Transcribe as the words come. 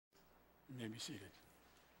may be seated.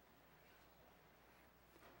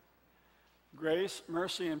 Grace,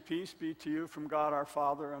 mercy, and peace be to you from God our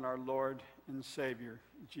Father and our Lord and Savior,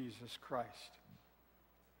 Jesus Christ.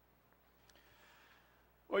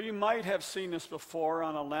 Well, you might have seen this before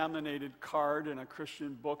on a laminated card in a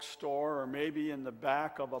Christian bookstore, or maybe in the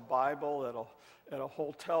back of a Bible at a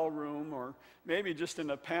hotel room, or maybe just in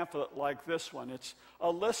a pamphlet like this one. It's a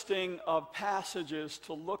listing of passages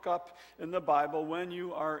to look up in the Bible when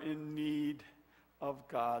you are in need of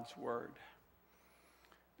God's Word.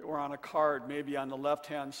 Or on a card, maybe on the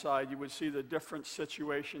left-hand side, you would see the different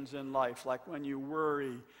situations in life, like when you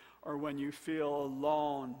worry, or when you feel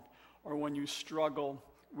alone, or when you struggle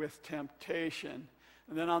with temptation.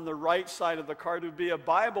 And then on the right side of the card would be a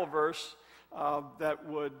Bible verse that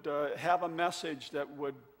would have a message that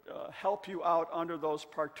would help you out under those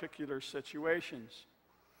particular situations.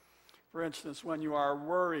 For instance, when you are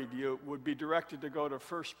worried, you would be directed to go to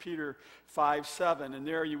 1 Peter 5:7, and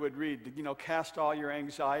there you would read, cast all your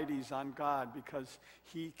anxieties on God because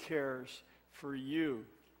He cares for you.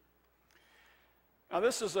 Now,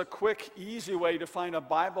 this is a quick, easy way to find a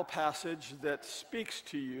Bible passage that speaks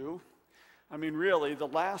to you. I mean, really, the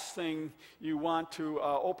last thing you want to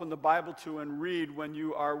open the Bible to and read when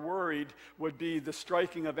you are worried would be the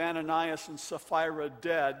striking of Ananias and Sapphira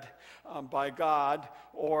dead by God,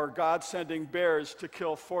 or God sending bears to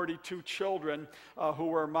kill 42 children who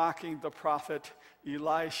were mocking the prophet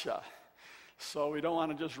Elisha. So we don't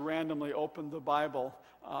want to just randomly open the Bible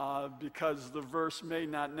because the verse may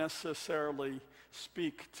not necessarily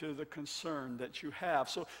speak to the concern that you have.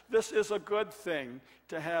 So this is a good thing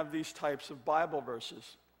to have these types of Bible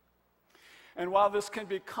verses. And while this can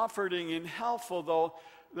be comforting and helpful, though,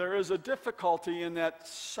 there is a difficulty in that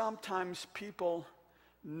sometimes people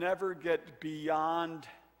never get beyond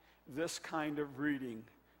this kind of reading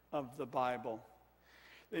of the Bible.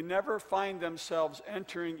 They never find themselves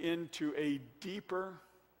entering into a deeper,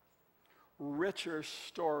 richer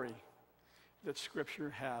story that Scripture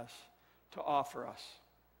has to offer us.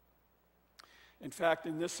 In fact,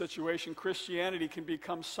 in this situation, Christianity can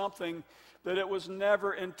become something that it was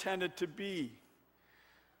never intended to be.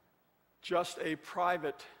 Just a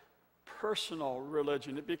private, personal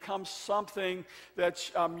religion. It becomes something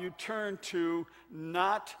that you turn to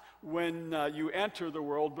not when you enter the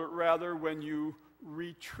world, but rather when you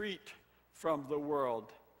retreat from the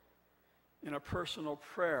world in a personal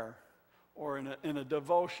prayer or in a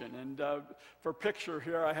devotion. And for picture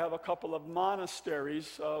here, I have a couple of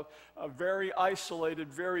monasteries, very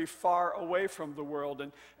isolated, very far away from the world.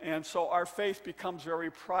 And so our faith becomes very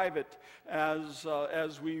private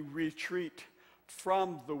as we retreat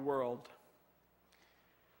from the world.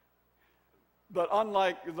 But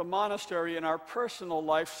unlike the monastery in our personal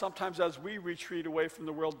life, sometimes as we retreat away from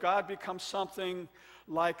the world, God becomes something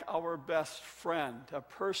like our best friend, a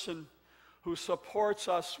person who supports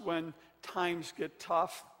us when times get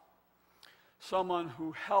tough, someone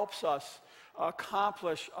who helps us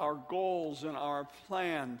accomplish our goals and our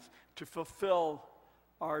plans to fulfill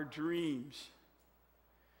our dreams.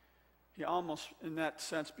 He almost, in that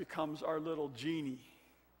sense, becomes our little genie.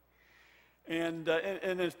 And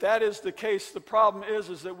if that is the case, the problem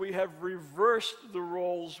is that we have reversed the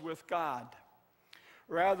roles with God.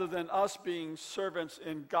 Rather than us being servants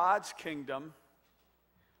in God's kingdom,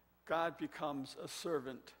 God becomes a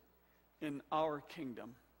servant in our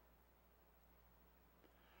kingdom.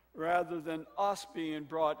 Rather than us being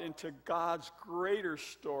brought into God's greater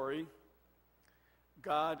story,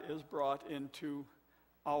 God is brought into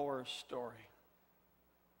our story.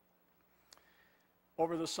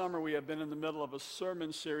 Over the summer, we have been in the middle of a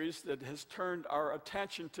sermon series that has turned our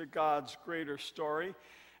attention to God's greater story.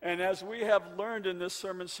 And as we have learned in this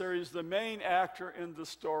sermon series, the main actor in the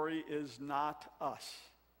story is not us,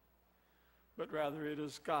 but rather it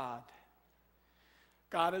is God.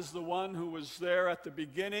 God is the one who was there at the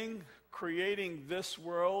beginning, creating this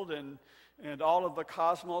world and all of the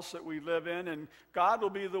cosmos that we live in. And God will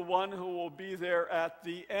be the one who will be there at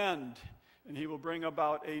the end. And He will bring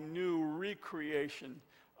about a new recreation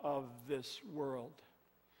of this world.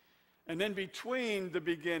 And then between the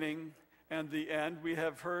beginning and the end, we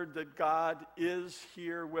have heard that God is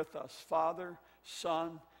here with us, Father,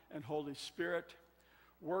 Son, and Holy Spirit,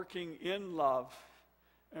 working in love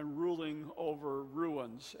and ruling over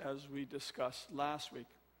ruins, as we discussed last week.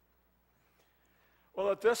 Well,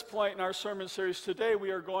 at this point in our sermon series today,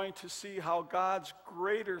 we are going to see how God's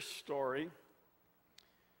greater story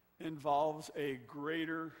involves a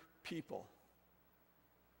greater people.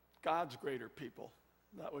 God's greater people.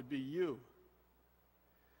 That would be you.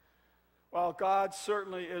 While God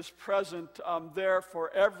certainly is present there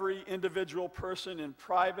for every individual person in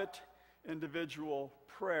private individual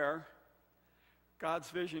prayer. God's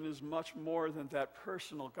vision is much more than that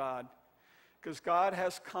personal God, because God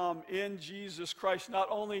has come in Jesus Christ not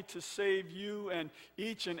only to save you and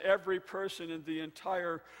each and every person in the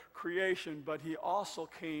entire creation, but he also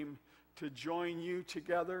came to join you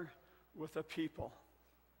together with a people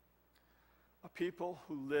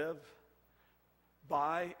who live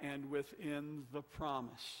by and within the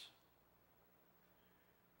promise,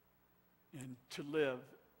 and to live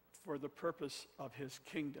for the purpose of his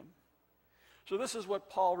kingdom. So this is what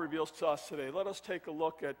Paul reveals to us today. Let us take a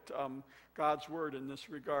look at God's word in this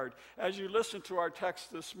regard. As you listen to our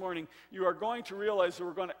text this morning, you are going to realize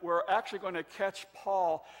that we're actually going to catch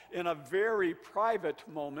Paul in a very private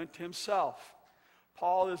moment himself.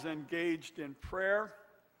 Paul is engaged in prayer,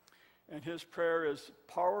 and his prayer is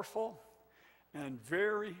powerful and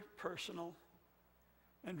very personal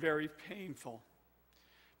and very painful,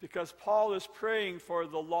 because Paul is praying for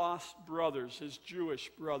the lost brothers, his Jewish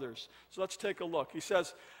brothers. So let's take a look. He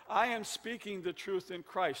says, I am speaking the truth in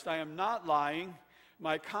Christ. I am not lying.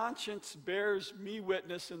 My conscience bears me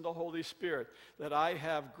witness in the Holy Spirit that I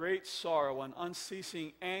have great sorrow and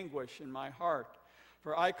unceasing anguish in my heart.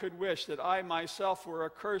 For I could wish that I myself were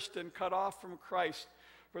accursed and cut off from Christ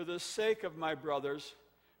for the sake of my brothers,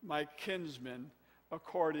 my kinsmen,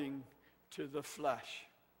 according to the flesh.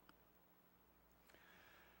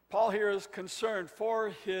 Paul here is concerned for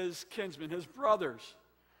his kinsmen, his brothers,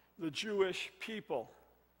 the Jewish people.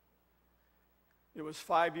 It was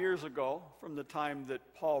 5 years ago from the time that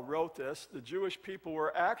Paul wrote this. The Jewish people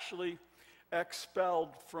were actually expelled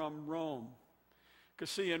from Rome. Because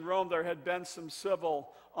see, in Rome there had been some civil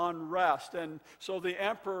unrest, and so the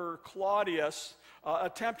Emperor Claudius,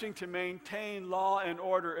 attempting to maintain law and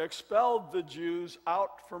order, expelled the Jews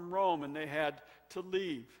out from Rome, and they had to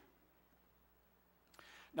leave.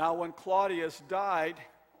 Now, when Claudius died,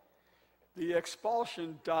 the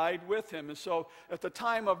expulsion died with him. And so at the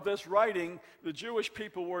time of this writing, the Jewish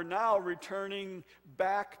people were now returning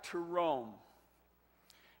back to Rome.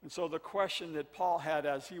 And so the question that Paul had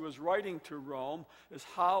as he was writing to Rome is,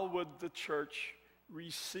 how would the church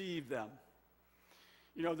receive them?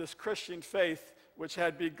 You know, this Christian faith, which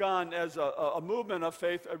had begun as a movement of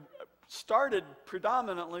faith, started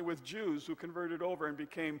predominantly with Jews who converted over and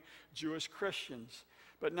became Jewish Christians.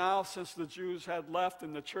 But now, since the Jews had left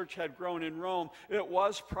and the church had grown in Rome, it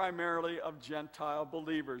was primarily of Gentile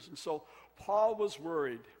believers. And so Paul was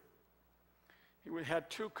worried. He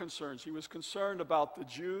had two concerns. He was concerned about the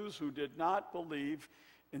Jews who did not believe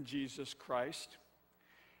in Jesus Christ.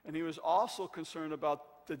 And he was also concerned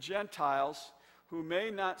about the Gentiles who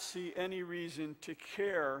may not see any reason to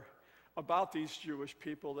care about these Jewish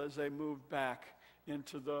people as they moved back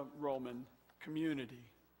into the Roman community.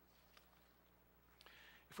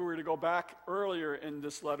 If we were to go back earlier in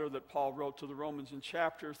this letter that Paul wrote to the Romans in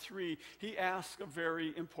chapter 3, he asked a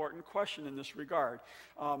very important question in this regard.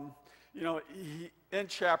 In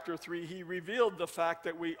chapter 3, he revealed the fact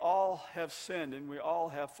that we all have sinned and we all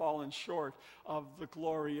have fallen short of the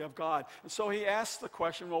glory of God. And so he asked the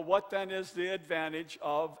question, well, what then is the advantage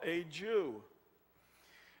of a Jew?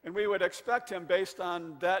 And we would expect him, based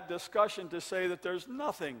on that discussion, to say that there's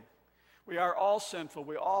nothing. We are all sinful.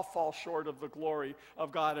 We all fall short of the glory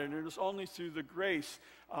of God. And it is only through the grace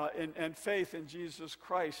and faith in Jesus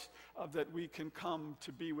Christ that we can come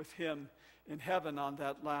to be with him in heaven on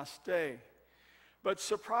that last day. But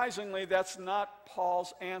surprisingly, that's not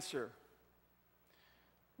Paul's answer.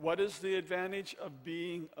 What is the advantage of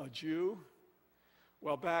being a Jew?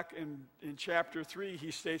 Well, back in chapter 3,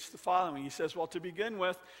 he states the following. He says, well, to begin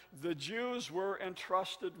with, the Jews were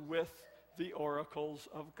entrusted with the oracles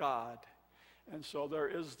of God. And so there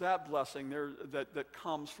is that blessing there that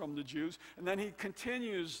comes from the Jews. And then he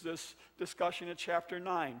continues this discussion in chapter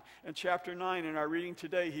 9. In chapter 9, in our reading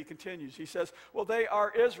today, he continues. He says, well, they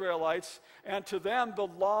are Israelites, and to them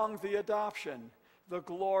belong the adoption, the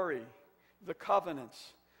glory, the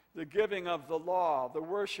covenants, the giving of the law, the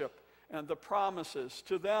worship, and the promises.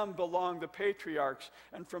 To them belong the patriarchs,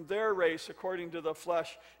 and from their race, according to the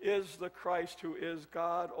flesh, is the Christ who is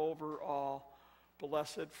God over all,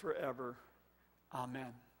 blessed forever.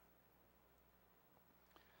 Amen.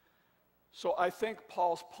 So I think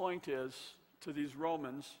Paul's point is to these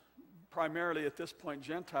Romans, primarily at this point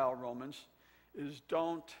Gentile Romans, is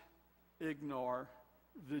don't ignore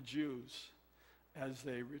the Jews as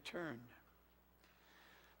they return.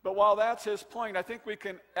 But while that's his point, I think we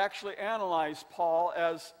can actually analyze Paul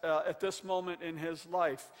as at this moment in his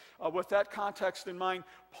life. With that context in mind,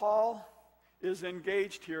 Paul is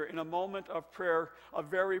engaged here in a moment of prayer, a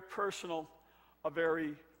very personal, a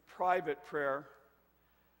very private prayer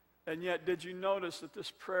And yet, did you notice that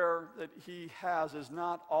this prayer that he has is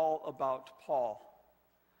not all about Paul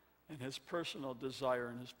and his personal desire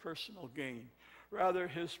and his personal gain? Rather,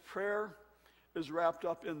 his prayer is wrapped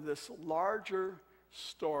up in this larger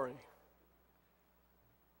story